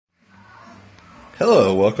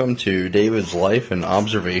Hello, welcome to David's Life and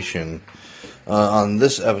Observation. On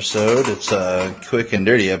this episode, it's a quick and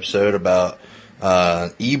dirty episode about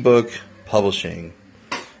ebook publishing.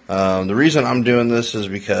 The reason I'm doing this is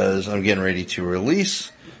because I'm getting ready to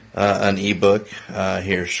release an ebook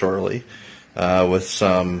here shortly with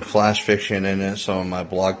some flash fiction in it, some of my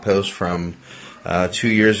blog posts from 2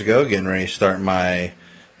 years ago, getting ready to start my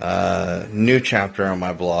new chapter on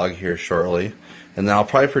my blog here shortly. And then I'll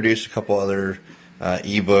probably produce a couple other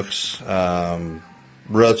ebooks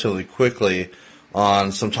relatively quickly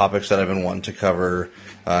on some topics that I've been wanting to cover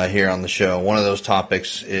here on the show. One of those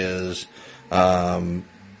topics is,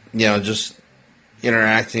 just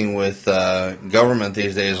interacting with government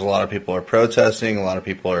these days. A lot of people are protesting. A lot of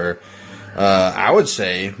people are, I would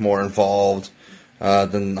say, more involved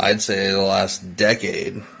than I'd say the last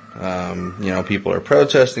decade. People are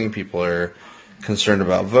protesting. People are concerned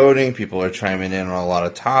about voting. People are chiming in on a lot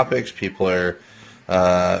of topics. People are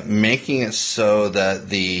making it so that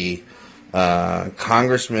the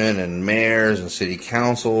congressmen and mayors and city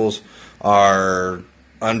councils are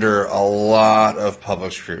under a lot of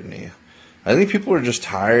public scrutiny. I think people are just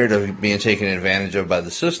tired of being taken advantage of by the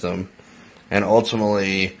system, and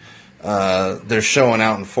ultimately they're showing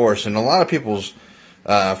out in force. And a lot of people's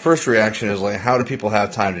first reaction is like, how do people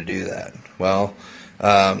have time to do that? Well,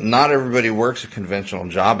 not everybody works a conventional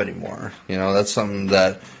job anymore. That's something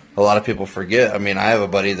that a lot of people forget. I mean, I have a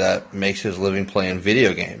buddy that makes his living playing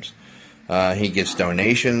video games. He gets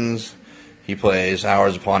donations, he plays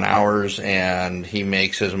hours upon hours, and he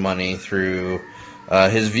makes his money through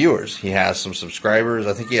his viewers. He has some subscribers.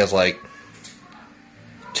 I think he has like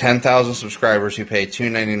 10,000 subscribers who pay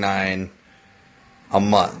 $2.99 a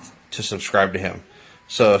month to subscribe to him.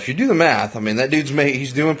 So if you do the math, I mean, that dude's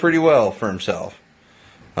he's doing pretty well for himself.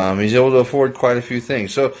 He's able to afford quite a few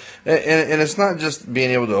things. So, and it's not just being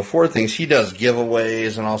able to afford things. He does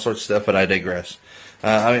giveaways and all sorts of stuff, but I digress.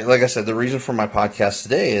 Like I said, the reason for my podcast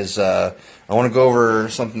today is I want to go over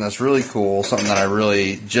something that's really cool, something that I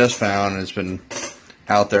really just found, and it's been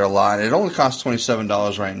out there a lot. It only costs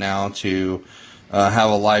 $27 right now to have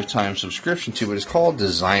a lifetime subscription to, but it's called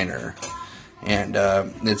Designer. And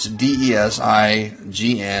it's DESIGNRR.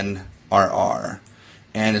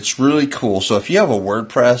 And it's really cool. So if you have a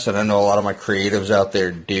WordPress, and I know a lot of my creatives out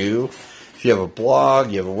there do, if you have a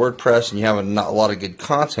blog, you have a WordPress, and you have a lot of good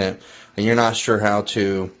content, and you're not sure how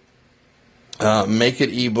to make an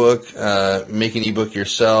ebook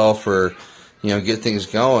yourself, or get things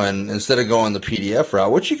going, instead of going the PDF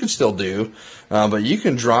route, which you can still do, but you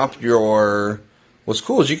can drop your. What's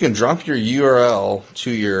cool is you can drop your URL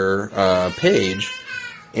to your page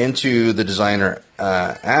into the Designer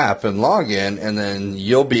app and log in, and then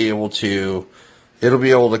it'll be able to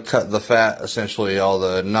cut the fat, essentially all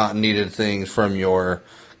the not needed things from your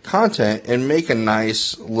content, and make a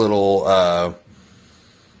nice little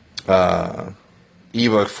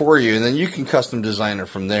ebook for you. And then you can custom design it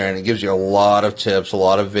from there, and it gives you a lot of tips, a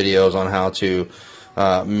lot of videos on how to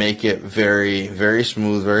make it very, very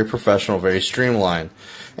smooth, very professional, very streamlined.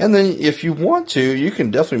 And then if you want to, you can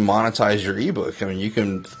definitely monetize your ebook. I mean, you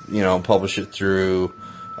can, publish it through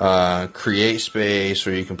CreateSpace,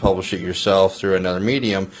 or you can publish it yourself through another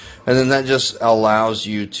medium. And then that just allows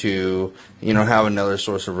you to, have another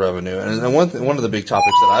source of revenue. And then one of the big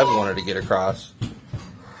topics that I've wanted to get across.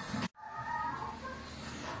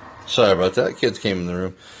 Sorry about that. Kids came in the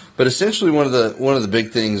room. But essentially one of the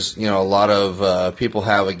big things, a lot of people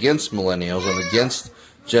have against millennials and against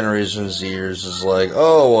Generation Zers is like,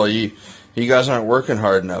 oh, well, you guys aren't working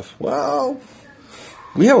hard enough. Well,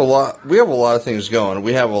 we have a lot of things going.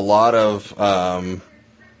 We have a lot of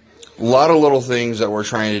little things that we're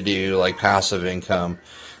trying to do, like passive income,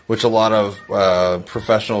 which a lot of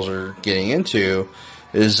professionals are getting into,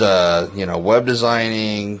 is web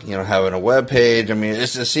designing, having a web page. I mean, it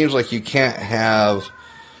seems like you can't have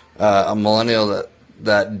a millennial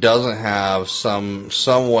that doesn't have some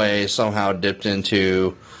way somehow dipped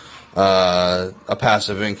into a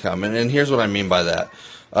passive income. And here's what I mean by that.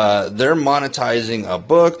 They're monetizing a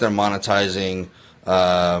book, they're monetizing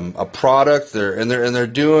a product, they're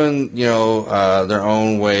doing their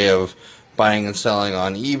own way of buying and selling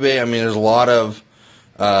on eBay. I mean, there's a lot of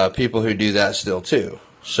people who do that still too.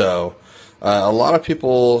 So a lot of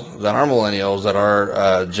people that are millennials, that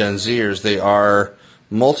are Gen Zers, they are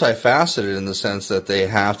multifaceted in the sense that they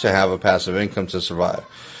have to have a passive income to survive.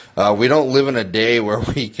 We don't live in a day where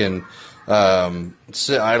we can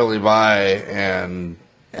sit idly by and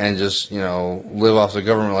just live off the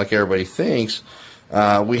government like everybody thinks.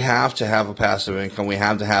 We have to have a passive income. We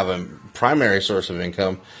have to have a primary source of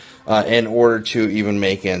income in order to even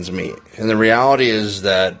make ends meet. And the reality is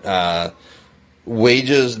that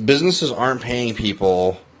businesses aren't paying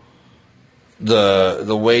people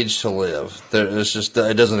the wage to live. It's just,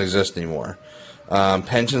 it doesn't exist anymore.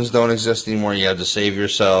 Pensions don't exist anymore. You have to save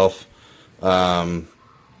yourself.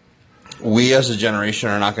 We as a generation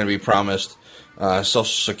are not going to be promised Social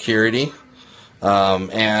Security.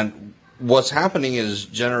 And what's happening is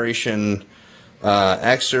Generation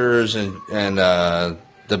Xers and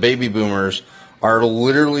the baby boomers are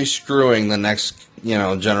literally screwing the next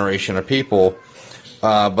generation of people.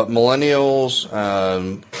 But millennials,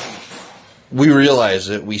 we realize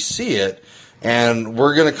it, we see it, and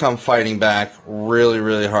we're going to come fighting back really,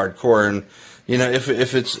 really hardcore. And if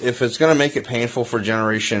it's going to make it painful for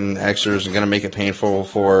Generation Xers and going to make it painful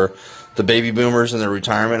for the baby boomers in their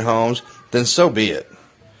retirement homes, then so be it.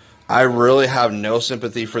 I really have no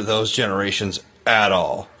sympathy for those generations at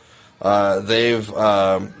all. They're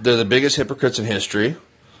the biggest hypocrites in history.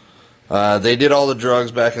 They did all the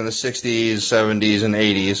drugs back in the 60s, 70s, and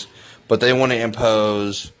 80s, but they want to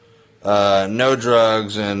impose no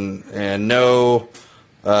drugs and no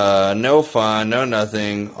fun, no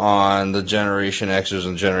nothing on the Generation Xers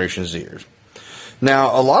and Generation Zers.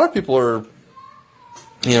 Now, a lot of people are,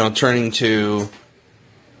 turning to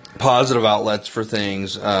positive outlets for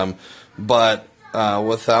things, but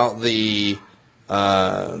without with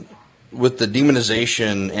the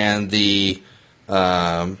demonization and the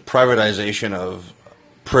privatization of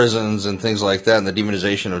prisons and things like that, and the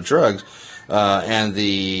demonization of drugs, and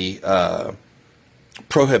the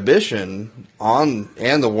prohibition on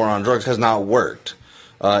and the war on drugs has not worked.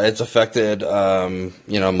 It's affected,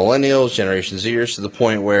 millennials, Generation Zers, to the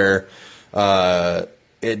point where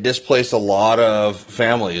it displaced a lot of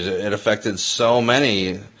families. It affected so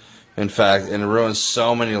many, in fact, and it ruined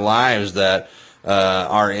so many lives that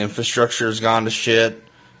our infrastructure has gone to shit.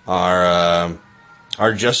 Our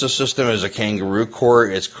justice system is a kangaroo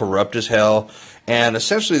court. It's corrupt as hell. And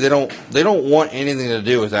essentially, they don't want anything to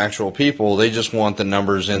do with actual people. They just want the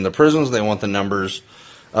numbers in the prisons. They want the numbers,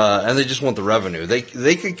 and they just want the revenue.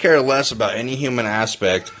 They could care less about any human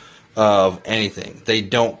aspect of anything. They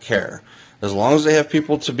don't care. As long as they have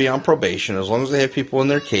people to be on probation, as long as they have people in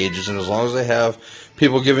their cages, and as long as they have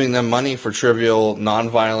people giving them money for trivial,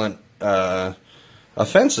 nonviolent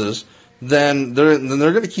offenses, then they're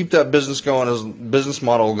going to keep that business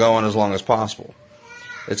model going as long as possible.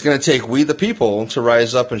 It's going to take we the people to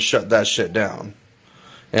rise up and shut that shit down.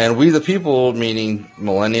 And we the people, meaning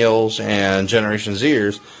millennials and Generation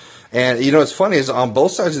Zers. And it's funny is on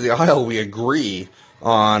both sides of the aisle we agree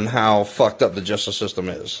on how fucked up the justice system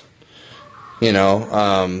is. We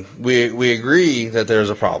agree that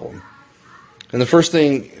there's a problem. And the first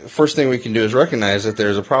thing we can do is recognize that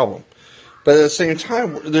there's a problem. But at the same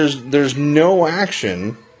time, there's no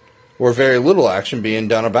action or very little action being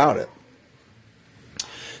done about it.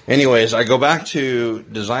 Anyways, I go back to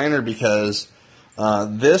Designer because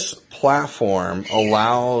this platform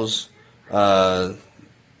allows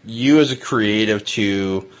you as a creative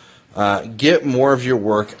to get more of your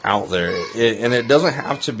work out there. And it doesn't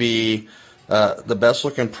have to be the best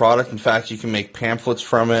looking product. In fact, you can make pamphlets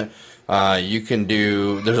from it.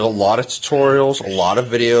 There's a lot of tutorials, a lot of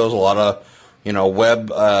videos, a lot of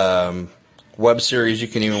web series you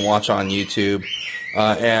can even watch on YouTube.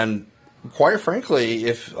 And quite frankly,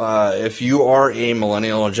 if you are a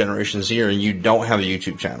millennial or Generation Z and you don't have a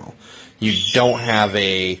YouTube channel, you don't have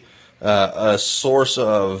a source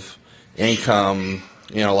of income,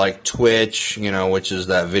 like Twitch, which is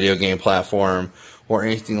that video game platform, or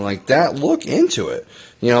anything like that, look into it.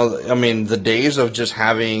 The days of just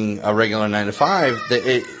having a regular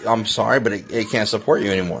 9-to-5, I'm sorry, but it can't support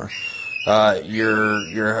you anymore.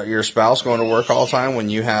 Your spouse going to work all the time when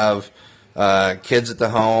you have kids at the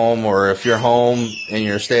home, or if you're home and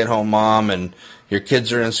you're a stay-at-home mom and your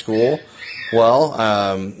kids are in school, well,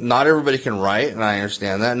 not everybody can write, and I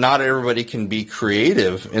understand that. Not everybody can be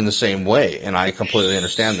creative in the same way, and I completely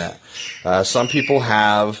understand that. Some people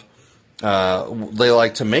have, they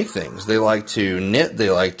like to make things. They like to knit, they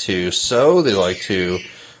like to sew, they like to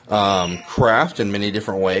craft in many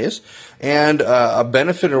different ways. And a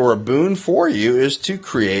benefit or a boon for you is to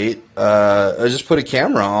create, just put a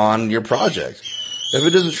camera on your project. If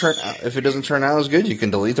it doesn't turn out as good, you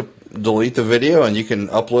can delete the video and you can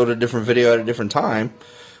upload a different video at a different time.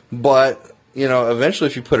 But eventually,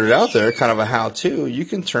 if you put it out there, kind of a how-to, you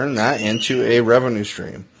can turn that into a revenue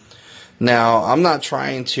stream. Now, I'm not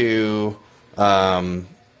trying to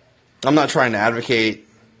advocate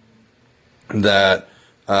that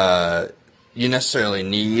you necessarily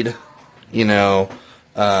need a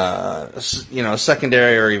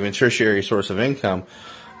secondary or even tertiary source of income.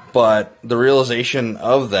 But the realization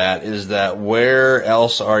of that is that where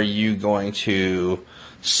else are you going to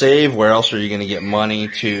save? Where else are you going to get money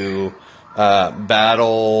to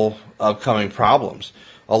battle upcoming problems?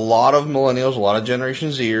 A lot of millennials, a lot of Generation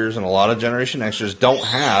Zers, and a lot of Generation Xers don't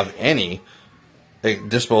have any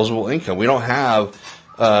disposable income. We don't have,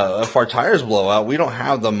 if our tires blow out, we don't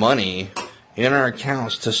have the money in our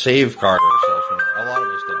accounts to safeguard ourselves from that. A lot of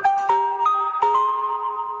us don't.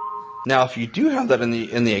 Now, if you do have that in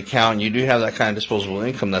the account, you do have that kind of disposable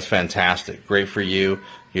income, that's fantastic. Great for you.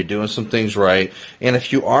 You're doing some things right. And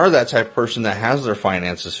if you are that type of person that has their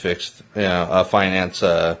finances fixed, finance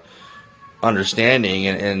understanding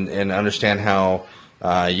and understand how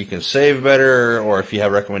you can save better, or if you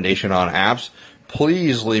have recommendation on apps,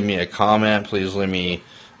 please leave me a comment. Please leave me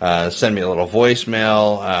send me a little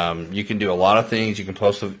voicemail. You can do a lot of things. You can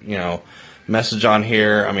post a message on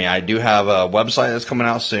here. I mean, I do have a website that's coming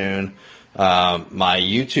out soon. My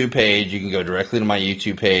YouTube page, you can go directly to my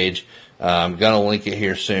YouTube page. I'm going to link it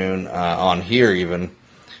here soon, on here even.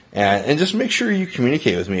 And just make sure you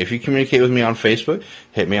communicate with me. If you communicate with me on Facebook,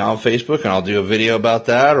 hit me on Facebook and I'll do a video about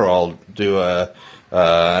that, or I'll do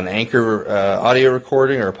an Anchor audio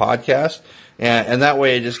recording or a podcast. And that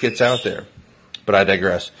way it just gets out there. But I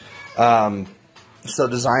digress. So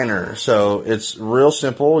Designer. So it's real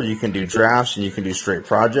simple. You can do drafts and you can do straight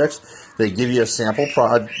projects. They give you a sample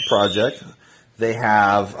project. They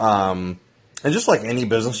have, and just like any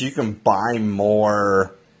business, you can buy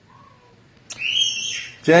more.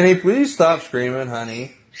 Jenny, please stop screaming,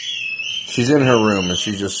 honey. She's in her room and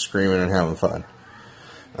she's just screaming and having fun.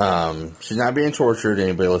 She's not being tortured.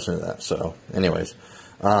 Anybody listening to that? So anyways,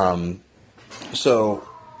 so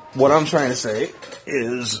what I'm trying to say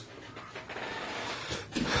is,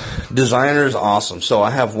 Designer is awesome. So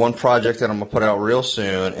I have one project that I'm going to put out real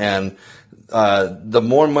soon, and the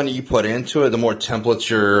more money you put into it, the more templates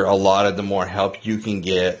you're allotted, the more help you can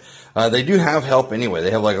get. They do have help anyway.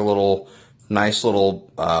 They have like a nice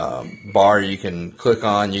little bar you can click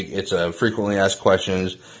on. It's a frequently asked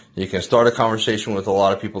questions. You can start a conversation with a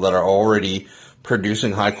lot of people that are already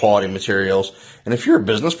producing high quality materials. And if you're a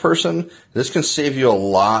business person, this can save you a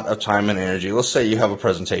lot of time and energy. Let's say you have a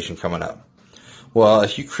presentation coming up. Well,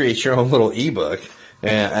 if you create your own little ebook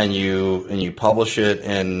and you publish it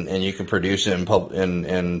and you can produce it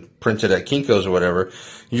and print it at Kinko's or whatever,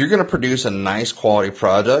 you're going to produce a nice quality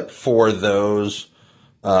product for those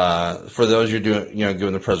you're doing,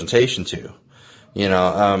 giving the presentation to.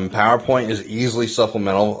 PowerPoint is easily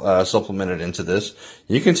supplemented into this.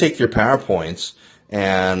 You can take your PowerPoints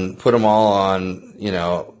and put them all on,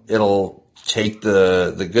 it'll take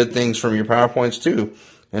the good things from your PowerPoints too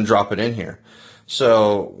and drop it in here.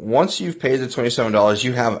 So once you've paid the $27,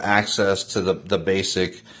 you have access to the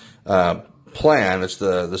basic plan. It's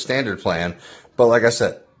the standard plan. But like I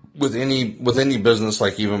said, with any business,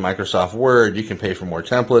 like even Microsoft Word, you can pay for more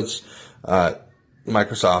templates.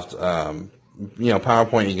 Microsoft,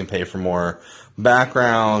 PowerPoint, you can pay for more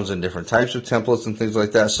backgrounds and different types of templates and things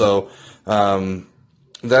like that. So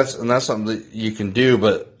that's something that you can do.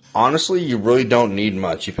 But honestly, you really don't need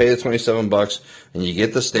much. You pay the $27 and you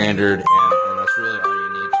get the standard, and that's really all you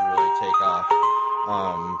need to really take off.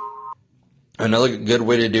 Another good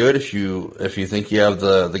way to do it, if you think you have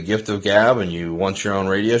the gift of gab and you want your own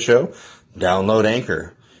radio show, download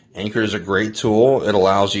Anchor. Anchor is a great tool. It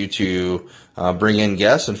allows you to bring in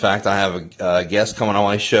guests. In fact, I have a guest coming on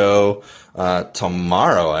my show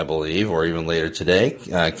tomorrow, I believe, or even later today,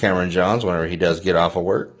 Cameron Johns, whenever he does get off of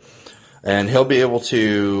work. And he'll be able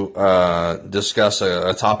to discuss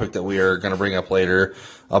a topic that we are going to bring up later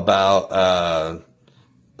about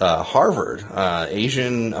Harvard.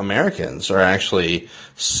 Asian Americans are actually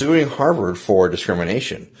suing Harvard for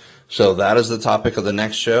discrimination. So that is the topic of the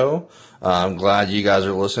next show. I'm glad you guys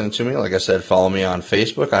are listening to me. Like I said, follow me on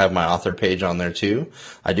Facebook. I have my author page on there too.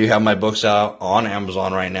 I do have my books out on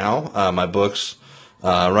Amazon right now. My books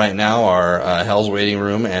right now are Hell's Waiting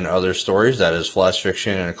Room and Other Stories. That is flash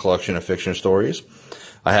fiction and a collection of fiction stories.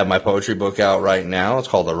 I have my poetry book out right now. It's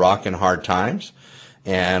called The Rockin' Hard Times.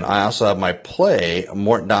 And I also have my play,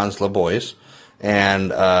 Mort dans le Bois.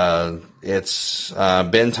 And it's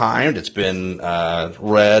been timed. It's been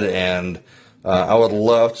read, and I would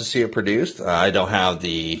love to see it produced. I don't have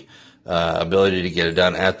the ability to get it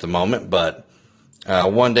done at the moment, but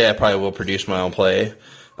one day I probably will produce my own play.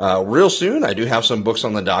 Real soon, I do have some books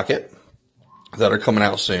on the docket that are coming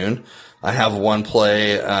out soon. I have one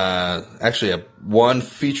play, actually one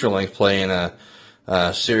feature-length play in a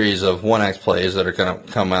series of one-act plays that are going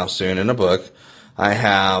to come out soon in a book. I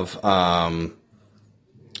have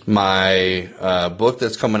My book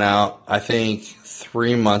that's coming out, I think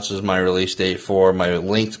 3 months is my release date for my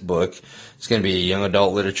linked book. It's going to be a young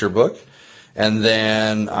adult literature book. And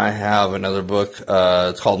then I have another book.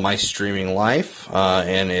 It's called My Streaming Life,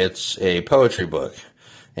 and it's a poetry book.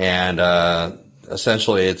 And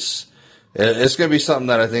essentially, it's going to be something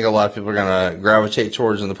that I think a lot of people are going to gravitate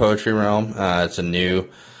towards in the poetry realm. It's a new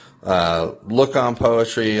look on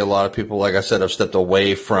poetry. A lot of people, like I said, have stepped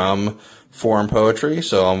away from form poetry,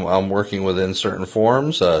 so I'm working within certain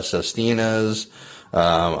forms, sestinas.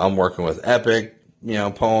 I'm working with epic,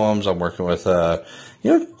 poems. I'm working with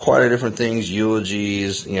quite a different things,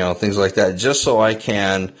 eulogies, things like that, just so I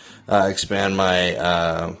can expand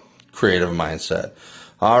my creative mindset.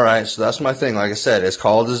 All right, so that's my thing. Like I said, it's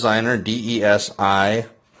called Designrr,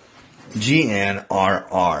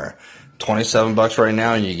 DESIGNRR. $27 right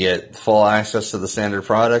now, and you get full access to the standard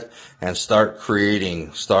product and start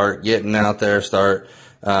creating, start getting out there, start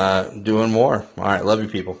doing more. All right, love you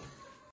people.